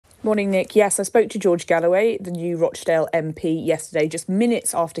Morning, Nick. Yes, I spoke to George Galloway, the new Rochdale MP, yesterday, just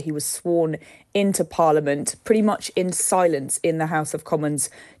minutes after he was sworn into Parliament, pretty much in silence in the House of Commons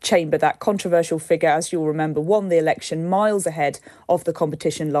chamber. That controversial figure, as you'll remember, won the election miles ahead of the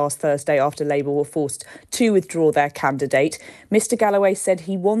competition last Thursday after Labour were forced to withdraw their candidate. Mr Galloway said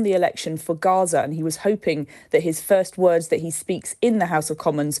he won the election for Gaza, and he was hoping that his first words that he speaks in the House of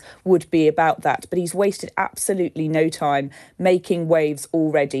Commons would be about that. But he's wasted absolutely no time making waves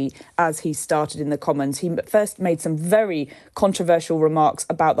already as he started in the Commons. He first made some very controversial remarks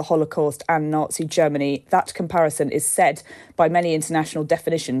about the Holocaust and Nazi Germany. That comparison is said by many international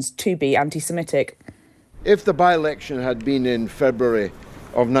definitions to be anti-Semitic. If the by-election had been in February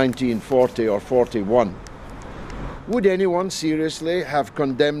of 1940 or 41, would anyone seriously have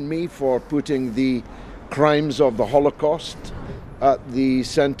condemned me for putting the crimes of the Holocaust at the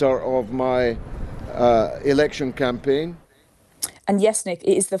centre of my election campaign? And yes, Nick,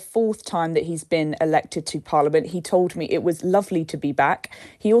 it is the fourth time that he's been elected to Parliament. He told me it was lovely to be back.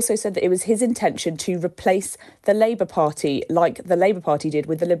 He also said that it was his intention to replace the Labour Party, like the Labour Party did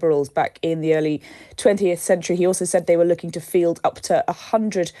with the Liberals back in the early 20th century. He also said they were looking to field up to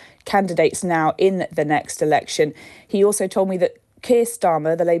 100 candidates now in the next election. He also told me that Keir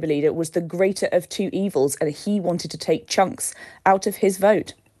Starmer, the Labour leader, was the greater of two evils, and he wanted to take chunks out of his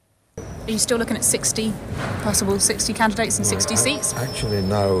vote. Are you still looking at 60 candidates and 60 seats? Actually,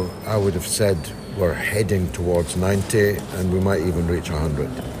 now I would have said we're heading towards 90 and we might even reach 100.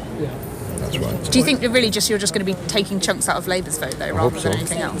 Yeah. That's right. Do you think that really you're just going to be taking chunks out of Labour's vote, though, rather than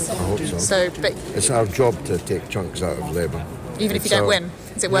anything else? I hope so. But it's our job to take chunks out of Labour. Even if you don't win?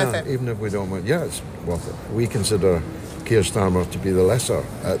 Is it worth it? Even if we don't win, yeah, it's worth it. We consider Keir Starmer to be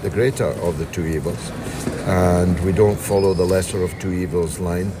the greater of the two evils. And we don't follow the lesser of two evils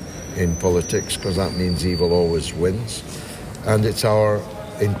line in politics, because that means evil always wins. And it's our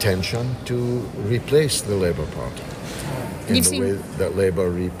intention to replace the Labour Party in the way that Labour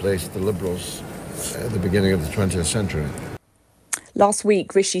replaced the Liberals at the beginning of the 20th century. Last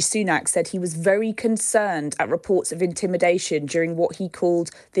week, Rishi Sunak said he was very concerned at reports of intimidation during what he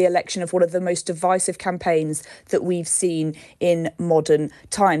called the election of one of the most divisive campaigns that we've seen in modern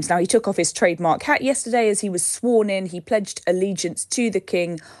times. Now, he took off his trademark hat yesterday as he was sworn in. He pledged allegiance to the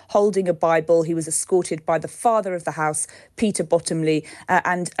King, holding a Bible. He was escorted by the Father of the House, Peter Bottomley,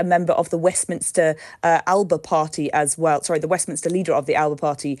 and a member of the Westminster Alba Party as well. Sorry, the Westminster leader of the Alba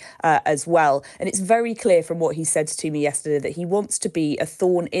Party as well. And it's very clear from what he said to me yesterday that he wants to be a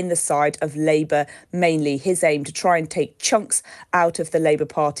thorn in the side of Labour, mainly his aim to try and take chunks out of the Labour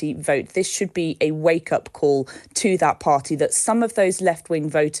Party vote. This should be a wake-up call to that party, that some of those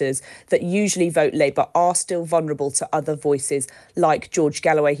left-wing voters that usually vote Labour are still vulnerable to other voices like George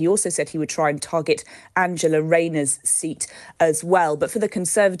Galloway. He also said he would try and target Angela Rayner's seat as well. But for the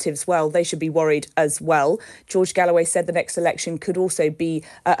Conservatives, well, they should be worried as well. George Galloway said the next election could also be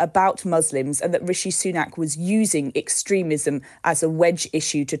about Muslims, and that Rishi Sunak was using extremism as a wedge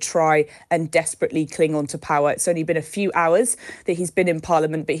issue to try and desperately cling on to power. It's only been a few hours that he's been in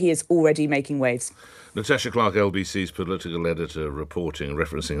Parliament, but he is already making waves. Natasha Clark, LBC's political editor, reporting,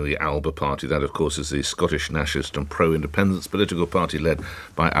 referencing the Alba Party. That, of course, is the Scottish nationalist and pro-independence political party led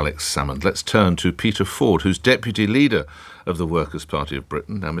by Alex Salmond. Let's turn to Peter Ford, who's deputy leader of the Workers' Party of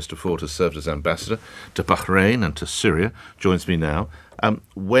Britain. Now, Mr Ford has served as ambassador to Bahrain and to Syria, joins me now.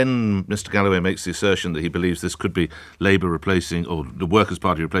 When Mr Galloway makes the assertion that he believes this could be Labour replacing, or the Workers'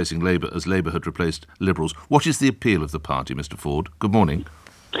 Party replacing Labour as Labour had replaced Liberals, what is the appeal of the party, Mr Ford? Good morning.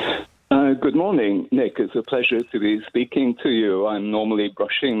 Good morning, Nick. It's a pleasure to be speaking to you. I'm normally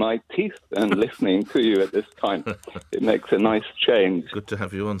brushing my teeth and listening to you at this time. It makes a nice change. Good to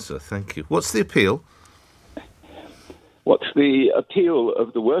have you on, sir. Thank you. What's the appeal? What's the appeal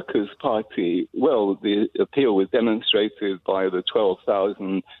of the Workers' Party? Well, the appeal was demonstrated by the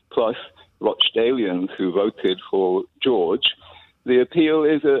 12,000 plus Rochdalians who voted for George. The appeal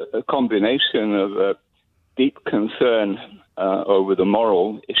is a combination of a deep concern over the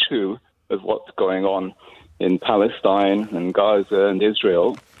moral issue of what's going on in Palestine and Gaza and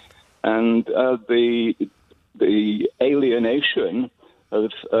Israel, and the alienation of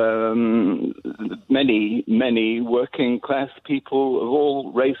many working class people of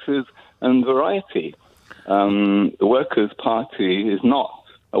all races and variety. The Workers' Party is not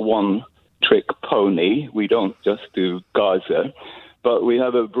a one-trick pony. We don't just do Gaza, but we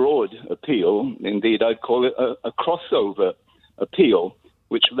have a broad appeal. Indeed, I'd call it a crossover appeal,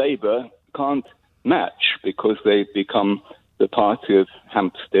 which Labour can't match because they've become the party of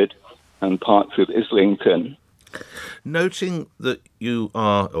Hampstead and parts of Islington. Noting that you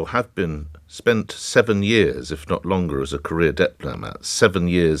are, or have been, spent 7 years, if not longer, as a career diplomat, 7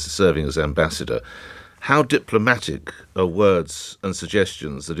 years serving as ambassador, how diplomatic are words and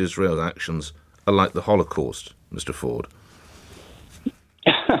suggestions that Israel's actions are like the Holocaust, Mr. Ford?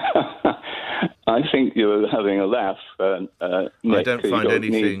 I think you're having a laugh, Nick. I don't find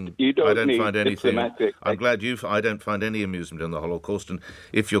anything. I don't find anything. I'm glad you. I don't find any amusement in the Holocaust, and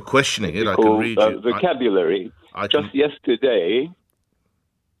if you're questioning it, I can read you vocabulary. Just yesterday.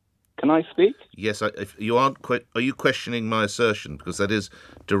 Can I speak? Yes. If you aren't. Are you questioning my assertion? Because that is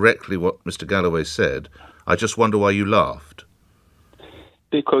directly what Mr. Galloway said. I just wonder why you laughed.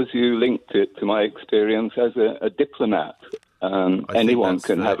 Because you linked it to my experience as a diplomat. Anyone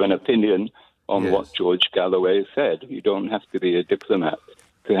can have an opinion on what George Galloway said. You don't have to be a diplomat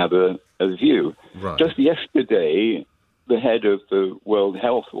to have a view. Right. Just yesterday, the head of the World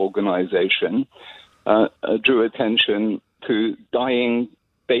Health Organization drew attention to dying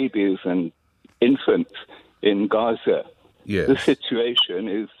babies and infants in Gaza. Yes. The situation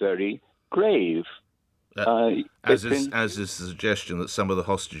is very grave. As is the suggestion that some of the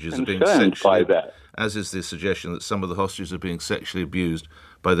hostages are being sexually, as is the suggestion that some of the hostages are being sexually abused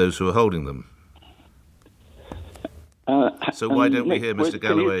by those who are holding them. So why don't we hear Mr.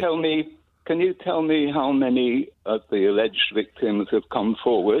 Galloway? Can you tell me how many of the alleged victims have come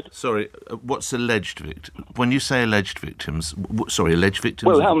forward? Sorry, what's alleged victim? When you say alleged victims, alleged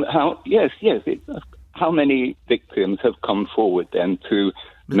victims. Well, yes. How many victims have come forward then to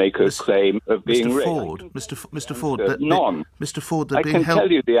make a claim of being raped? Mr. Ford, none. Mr. Ford, they're being held. I can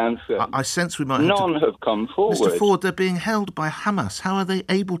tell you the answer. I sense we might. None have come forward. Mr. Ford, they're being held by Hamas. How are they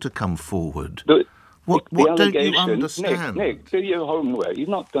able to come forward? What don't you understand? Nick, do your homework. You've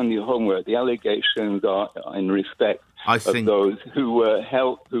not done your homework. The allegations are in respect of those who were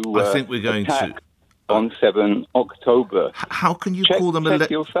held, I think we're going to on 7 October. How can you call them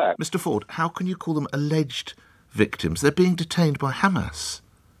Mr. Ford, how can you call them alleged victims? They're being detained by Hamas.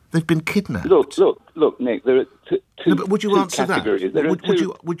 They've been kidnapped. Look, Nick, there are two but would you answer categories.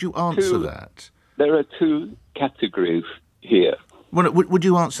 that? Would you answer that? There are two categories here. Well, would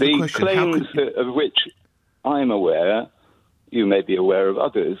you answer the question? The claims of which I'm aware, you may be aware of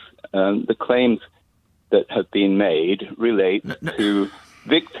others, the claims that have been made relate to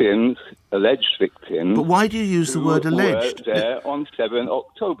victims, alleged victims. But why do you use the word alleged? Were there on 7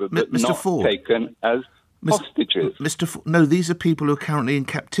 October, but Mr. not Ford, taken as hostages. Mr. Ford, no, these are people who are currently in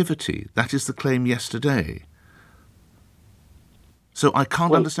captivity. That is the claim yesterday. So I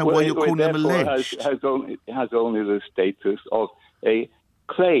can't understand why you're calling them alleged. It has only the status of a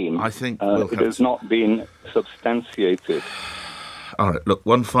claim. I think it has not been substantiated. All right, look,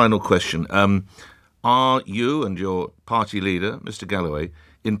 one final question. Are you and your party leader, Mr. Galloway,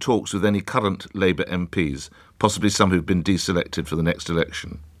 in talks with any current Labour MPs, possibly some who've been deselected for the next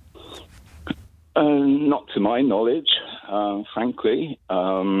election? Not to my knowledge, frankly.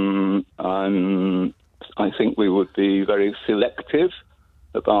 I think we would be very selective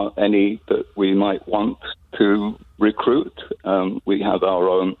about any that we might want to recruit. We have our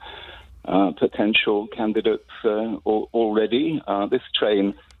own potential candidates already. This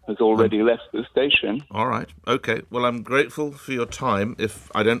train has already left the station. All right. OK. Well, I'm grateful for your time.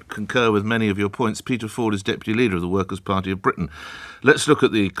 If I don't concur with many of your points, Peter Ford is Deputy Leader of the Workers' Party of Britain. Let's look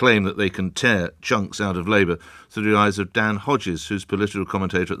at the claim that they can tear chunks out of Labour through the eyes of Dan Hodges, who's political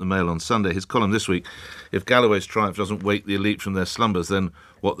commentator at the Mail on Sunday. His column this week, if Galloway's triumph doesn't wake the elite from their slumbers, then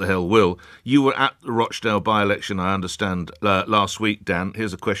what the hell will? You were at the Rochdale by-election, I understand, last week, Dan.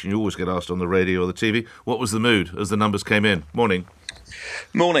 Here's a question you always get asked on the radio or the TV. What was the mood as the numbers came in? Morning.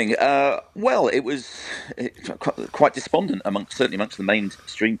 Morning. Well, it was quite despondent certainly amongst the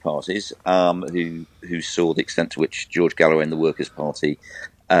mainstream parties who saw the extent to which George Galloway and the Workers' Party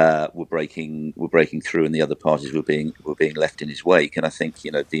were breaking through, and the other parties were being left in his wake. And I think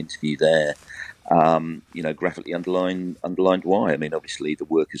the interview there graphically underlined why. I mean, obviously the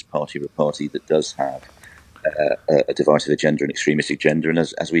Workers' Party are a party that does have a divisive agenda, an extremistic agenda, and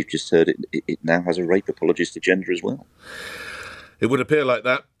as we've just heard, it now has a rape apologist agenda as well. It would appear like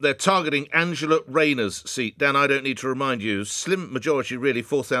that. They're targeting Angela Rayner's seat. Dan, I don't need to remind you. Slim majority, really,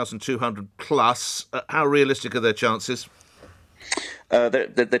 4,200 plus. How realistic are their chances?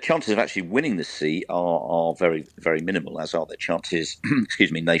 The chances of actually winning the seat are very, very minimal, as are their chances,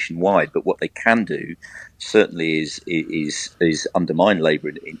 nationwide. But what they can do, certainly, is undermine Labour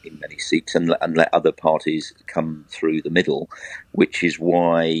in many seats and let other parties come through the middle, which is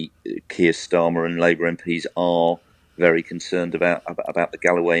why Keir Starmer and Labour MPs are very concerned about the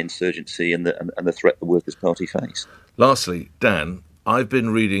Galloway insurgency and the threat the Workers' Party face. Lastly, Dan, I've been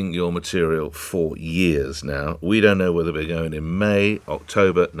reading your material for years now. We don't know whether we're going in May,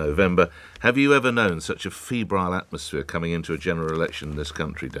 October, November. Have you ever known such a febrile atmosphere coming into a general election in this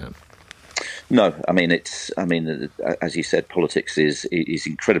country, Dan? No, as you said, politics is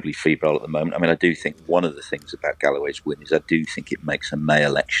incredibly febrile at the moment. I mean, I do think one of the things about Galloway's win is I do think it makes a May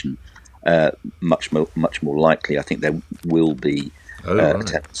election much more likely. I think there will be a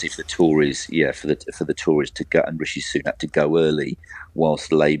tendency for the Tories, for the Tories to go and Rishi Sunak to go early,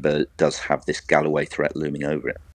 whilst Labour does have this Galloway threat looming over it.